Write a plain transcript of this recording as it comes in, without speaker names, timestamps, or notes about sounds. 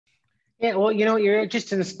Yeah, well, you're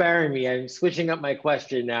just inspiring me. I'm switching up my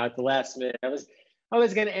question now at the last minute. I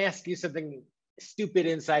was going to ask you something stupid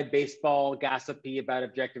inside baseball, gossipy about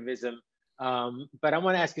objectivism. But I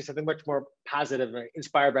want to ask you something much more positive,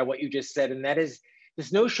 inspired by what you just said, and that is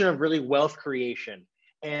this notion of really wealth creation.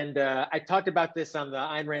 And I talked about this on the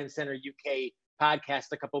Ayn Rand Center UK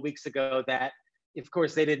podcast a couple of weeks ago. That, of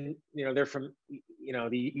course, they didn't. They're from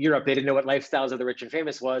the Europe. They didn't know what Lifestyles of the Rich and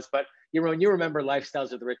Famous was, but you remember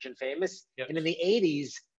Lifestyles of the Rich and Famous. Yep. And in the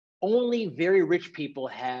 80s, only very rich people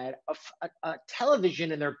had a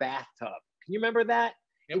television in their bathtub. Can you remember that?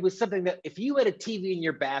 Yep. It was something that if you had a TV in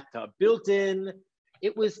your bathtub built in,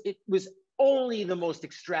 it was only the most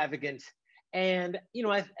extravagant. And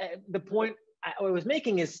the point I was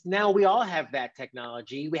making is now we all have that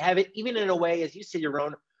technology. We have it even in a way, as you said,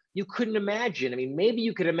 Yaron, you couldn't imagine. I mean, maybe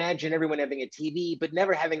you could imagine everyone having a TV, but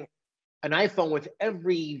never having an iPhone with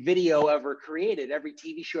every video ever created, every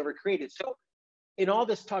TV show ever created. So in all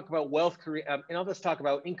this talk about in all this talk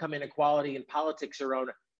about income inequality and politics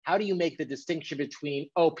around, how do you make the distinction between,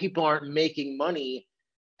 people aren't making money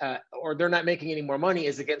or they're not making any more money,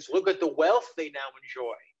 as against look at the wealth they now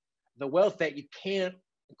enjoy, the wealth that you can't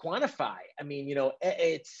quantify. I mean,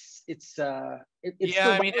 it's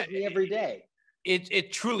bothers me every day.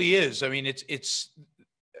 It truly is. I mean, it's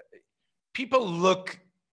people look,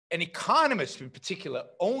 and economists in particular,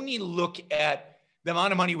 only look at the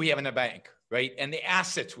amount of money we have in the bank, right? And the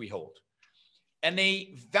assets we hold. And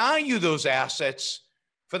they value those assets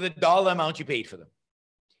for the dollar amount you paid for them.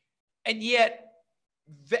 And yet,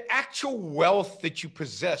 the actual wealth that you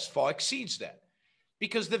possess far exceeds that.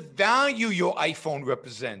 Because the value your iPhone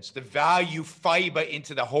represents, the value fiber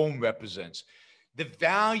into the home represents, the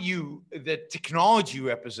value that technology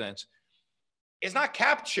represents is not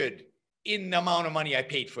captured in the amount of money I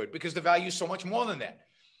paid for it, because the value is so much more than that.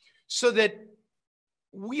 So that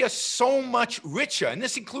we are so much richer, and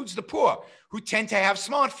this includes the poor, who tend to have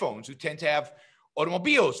smartphones, who tend to have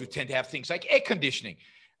automobiles, who tend to have things like air conditioning.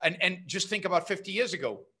 And just think about 50 years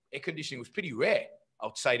ago, air conditioning was pretty rare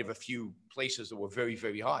outside of a few places that were very,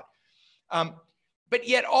 very hot. But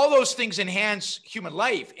yet all those things enhance human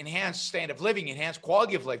life, enhance standard of living, enhance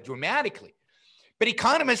quality of life dramatically. But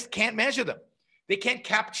economists can't measure them. They can't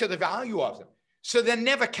capture the value of them. So they're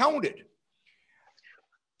never counted.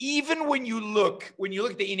 Even when you look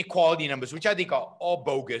at the inequality numbers, which I think are all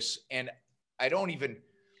bogus, and I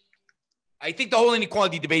think the whole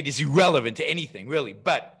inequality debate is irrelevant to anything, really.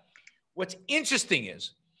 But what's interesting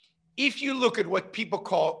is, if you look at what people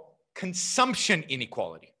call consumption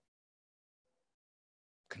inequality,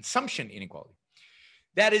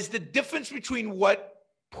 that is the difference between what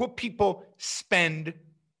poor people spend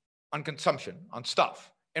on consumption, on stuff,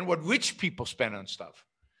 and what rich people spend on stuff.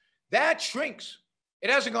 That shrinks. It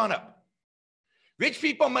hasn't gone up. Rich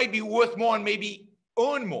people might be worth more and maybe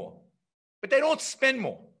earn more, but they don't spend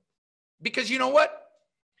more. Because you know what?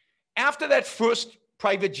 After that first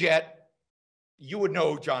private jet, you would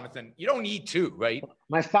know, Jonathan, you don't need two, right?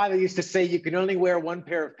 My father used to say you can only wear one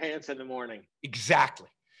pair of pants in the morning. Exactly.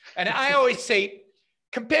 And I always say,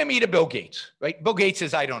 compare me to Bill Gates, right? Bill Gates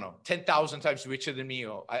is, I don't know, 10,000 times richer than me,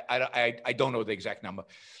 or I don't know the exact number.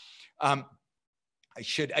 I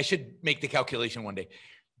should make the calculation one day.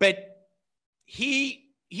 But he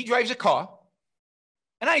drives a car,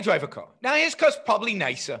 and I drive a car. Now, his car's probably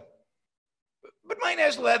nicer, but mine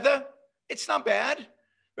has leather. It's not bad,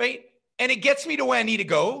 right? And it gets me to where I need to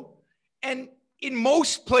go. And in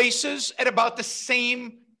most places, at about the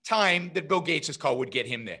same time that Bill Gates' car would get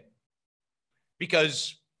him there.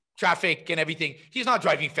 Because traffic and everything, he's not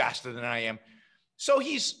driving faster than I am. So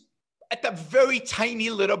he's at the very tiny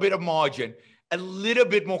little bit of margin, a little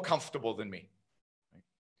bit more comfortable than me.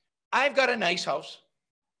 I've got a nice house.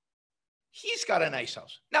 He's got a nice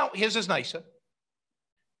house. Now, his is nicer,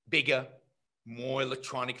 bigger, more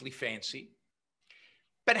electronically fancy.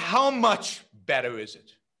 But how much better is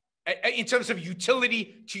it? In terms of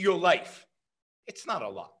utility to your life, it's not a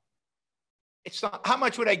lot. It's not. How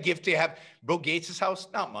much would I give to have Bill Gates' house?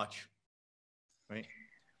 Not much, right?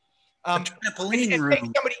 Trampoline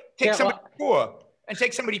room. Take somebody poor, and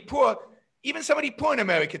take somebody poor. Even somebody poor in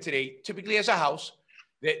America today typically has a house.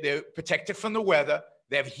 They're protected from the weather.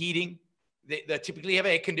 They have heating. They typically have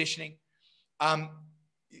air conditioning.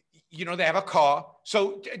 They have a car.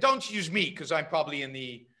 So don't use me, because I'm probably in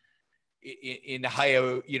the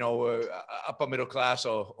higher, upper middle class,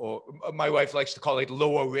 or my wife likes to call it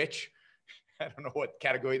lower rich. I don't know what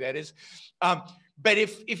category that is. But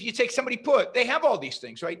if you take somebody poor, they have all these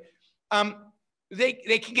things, right? They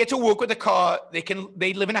can get to work with a car.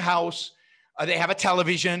 They live in a house. They have a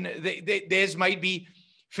television. Theirs might be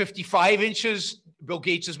 55 inches Bill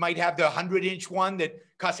Gates's might have the 100-inch one that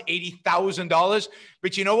costs $80,000.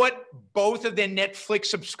 But you know what? Both of their Netflix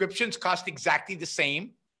subscriptions cost exactly the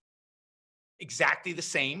same. Exactly the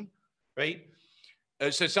same, right?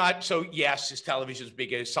 So it's not, so yes, his television is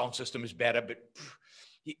bigger, his sound system is better, but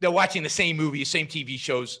they're watching the same movie, same TV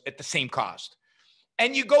shows at the same cost.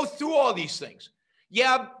 And you go through all these things.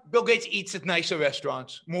 Yeah, Bill Gates eats at nicer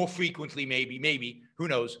restaurants more frequently, maybe, who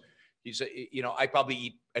knows? He's, I probably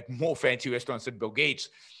eat at more fancy restaurants than Bill Gates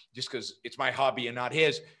just because it's my hobby and not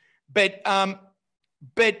his. But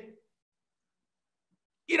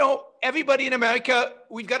everybody in America,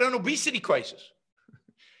 we've got an obesity crisis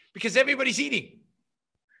because everybody's eating.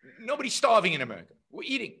 Nobody's starving in America. We're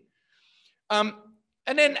eating. And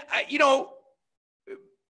then,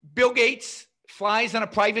 Bill Gates flies on a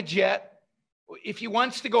private jet. If he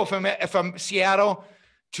wants to go from Seattle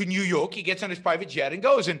to New York, he gets on his private jet and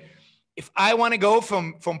goes. And if I want to go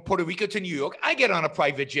from Puerto Rico to New York, I get on a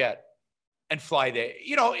private jet and fly there.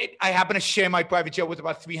 I happen to share my private jet with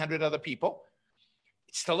about 300 other people.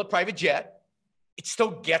 It's still a private jet. It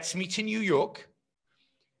still gets me to New York.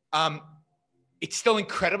 It's still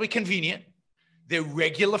incredibly convenient. They're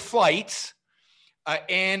regular flights.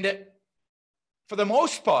 And for the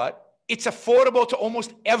most part, it's affordable to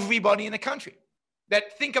almost everybody in the country.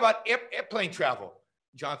 Think about airplane travel,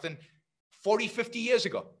 Jonathan, 40, 50 years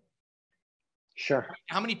ago. Sure.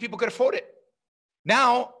 How many people could afford it?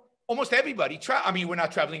 Now, almost everybody, we're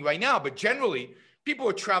not traveling right now, but generally, people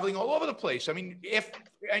are traveling all over the place. And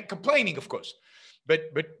complaining, of course,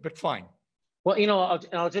 but fine. Well,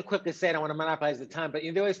 I'll just quickly say, I don't want to monopolize the time, but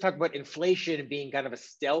they always talk about inflation being kind of a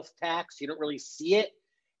stealth tax. You don't really see it.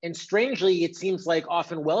 And strangely, it seems like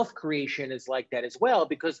often wealth creation is like that as well,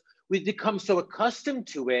 because we've become so accustomed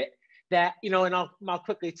to it that, and I'll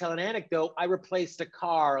quickly tell an anecdote. I replaced a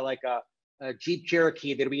car, like a Jeep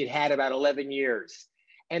Cherokee that we had about 11 years.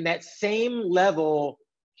 And that same level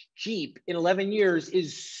Jeep in 11 years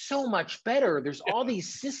is so much better. There's all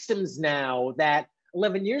these systems now that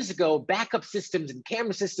 11 years ago, backup systems and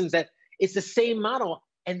camera systems, that it's the same model.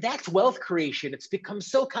 And that's wealth creation. It's become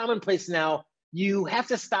so commonplace now. You have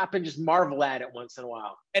to stop and just marvel at it once in a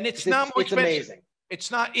while. And it's not more expensive. It's amazing. It's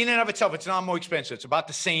not in and of itself. It's not more expensive. It's about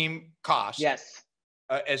the same cost. Yes.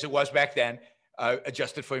 As it was back then,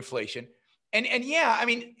 adjusted for inflation. And yeah,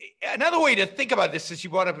 another way to think about this, since you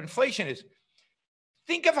brought up inflation, is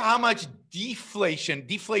think of how much deflation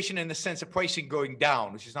in the sense of pricing going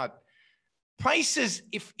down, which is not prices.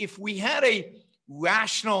 If we had a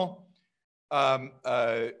rational,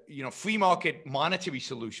 free market monetary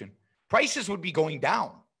solution, prices would be going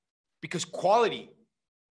down because quality,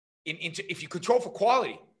 if you control for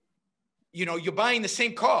quality, you're buying the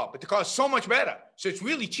same car, but the car is so much better. So it's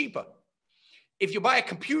really cheaper. If you buy a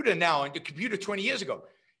computer now and the computer 20 years ago,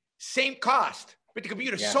 same cost, but the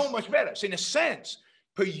computer is so much better. So in a sense,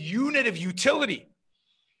 per unit of utility,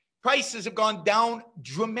 prices have gone down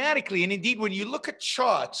dramatically. And indeed, when you look at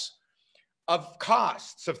charts of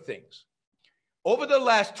costs of things over the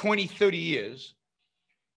last 20, 30 years,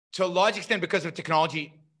 to a large extent because of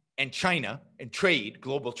technology and China and trade,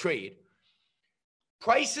 global trade,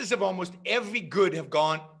 prices of almost every good have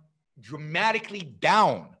gone dramatically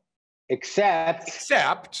down.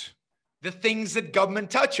 Except the things that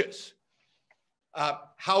government touches.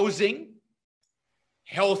 Housing,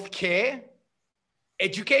 healthcare,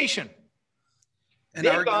 education. And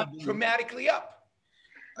they've gone dramatically up.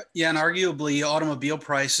 Yeah, and arguably automobile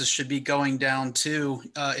prices should be going down too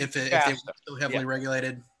if they were so heavily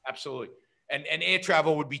regulated. Absolutely. And air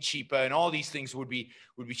travel would be cheaper, and all these things would be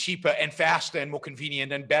cheaper and faster and more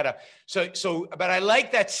convenient and better. So, but I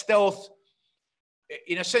like that stealth.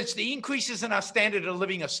 In a sense, the increases in our standard of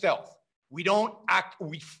living are stealth. We don't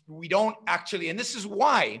actually, and this is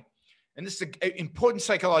why, and this is an important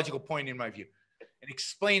psychological point in my view. It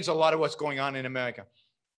explains a lot of what's going on in America.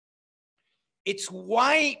 It's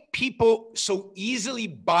why people so easily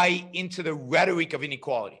buy into the rhetoric of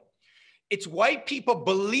inequality. It's why people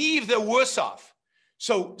believe they're worse off.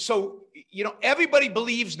 So everybody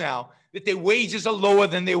believes now that their wages are lower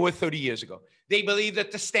than they were 30 years ago. They believe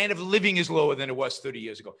that the standard of living is lower than it was 30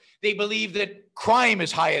 years ago. They believe that crime is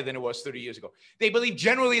higher than it was 30 years ago. They believe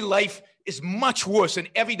generally life is much worse in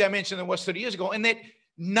every dimension than it was 30 years ago, and that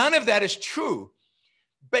none of that is true.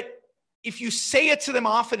 But if you say it to them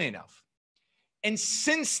often enough, and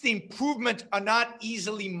since the improvements are not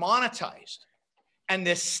easily monetized, and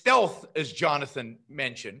they're stealth, as Jonathan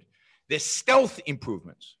mentioned, they're stealth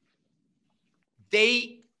improvements,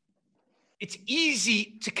 it's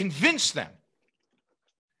easy to convince them.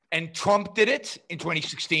 And Trump did it in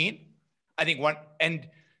 2016. I think and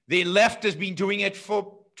the left has been doing it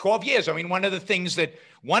for 12 years. I mean, one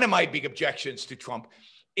of my big objections to Trump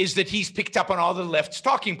is that he's picked up on all the left's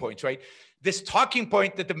talking points, right? This talking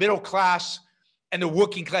point that the middle class and the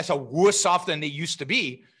working class are worse off than they used to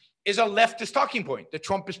be is a leftist talking point that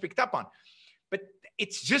Trump has picked up on. But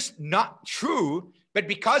it's just not true. But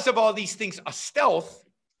because of all these things are stealth,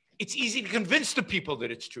 it's easy to convince the people that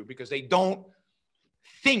it's true because they don't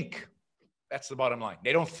think. That's the bottom line.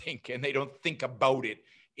 They don't think, and they don't think about it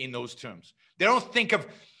in those terms. They don't think of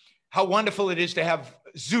how wonderful it is to have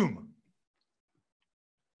Zoom,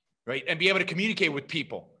 right? And be able to communicate with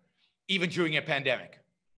people, even during a pandemic.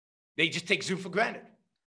 They just take Zoom for granted.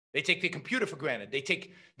 They take their computer for granted. They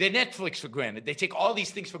take their Netflix for granted. They take all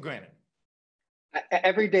these things for granted.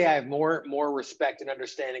 Every day I have more respect and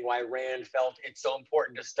understanding why Rand felt it's so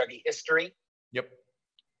important to study history. Yep.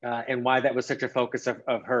 And why that was such a focus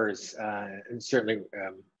of hers. And certainly,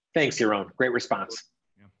 thanks, Yaron. Great response.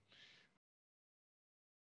 Yeah.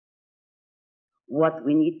 What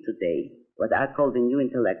we need today, what I call the new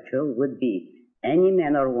intellectual, would be any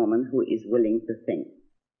man or woman who is willing to think.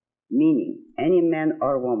 Meaning, any man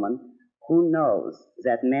or woman who knows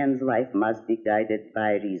that man's life must be guided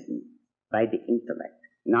by reason, by the intellect,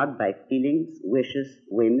 not by feelings, wishes,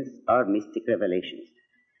 whims, or mystic revelations.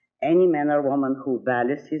 Any man or woman who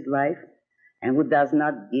values his life and who does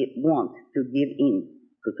not want to give in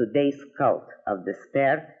to today's cult of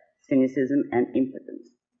despair, cynicism, and impotence,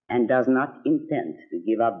 and does not intend to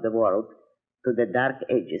give up the world to the dark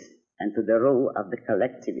ages and to the rule of the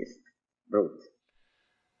collectivist brute.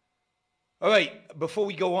 All right, before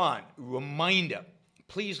we go on, reminder,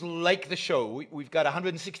 please like the show. We've got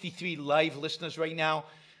 163 live listeners right now,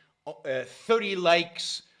 30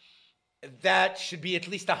 likes. That should be at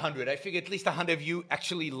least 100. I figure at least 100 of you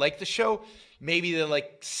actually like the show. Maybe there are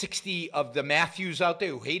like 60 of the Matthews out there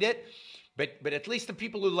who hate it, but at least the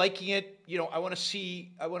people who are liking it, you know, I want to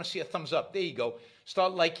see a thumbs up. There you go.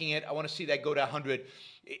 Start liking it. I want to see that go to 100.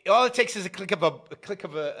 All it takes is a click of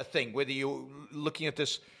a thing. Whether you're looking at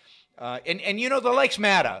this, and you know, the likes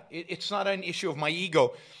matter. It's not an issue of my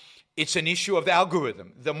ego. It's an issue of the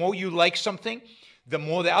algorithm. The more you like something, the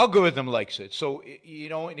more the algorithm likes it. So, you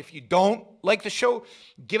know, and if you don't like the show,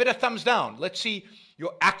 give it a thumbs down. Let's see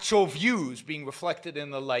your actual views being reflected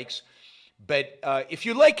in the likes. But if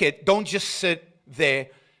you like it, don't just sit there.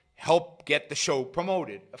 Help get the show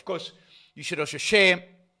promoted. Of course, you should also share,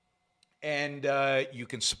 and you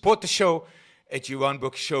can support the show at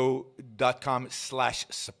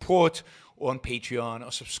yaronbrookshow.com/support, or on Patreon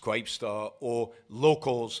or Subscribestar or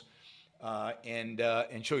Locals. And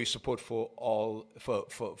show your support for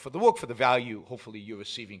the work, for the value hopefully you're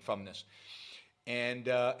receiving from this. And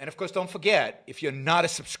of course, don't forget, if you're not a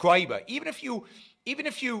subscriber, even if you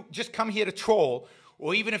just come here to troll,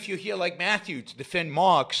 or even if you're here like Matthew to defend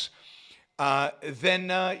Marx, then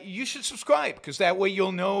you should subscribe, because that way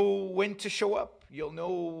you'll know when to show up. You'll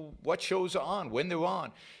know what shows are on, when they're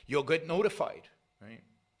on. You'll get notified, right?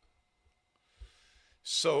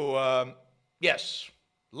 So yes,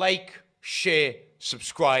 like, share,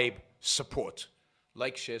 subscribe, support.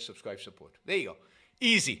 Like, share, subscribe, support. There you go.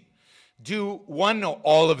 Easy. Do one or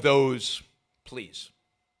all of those, please.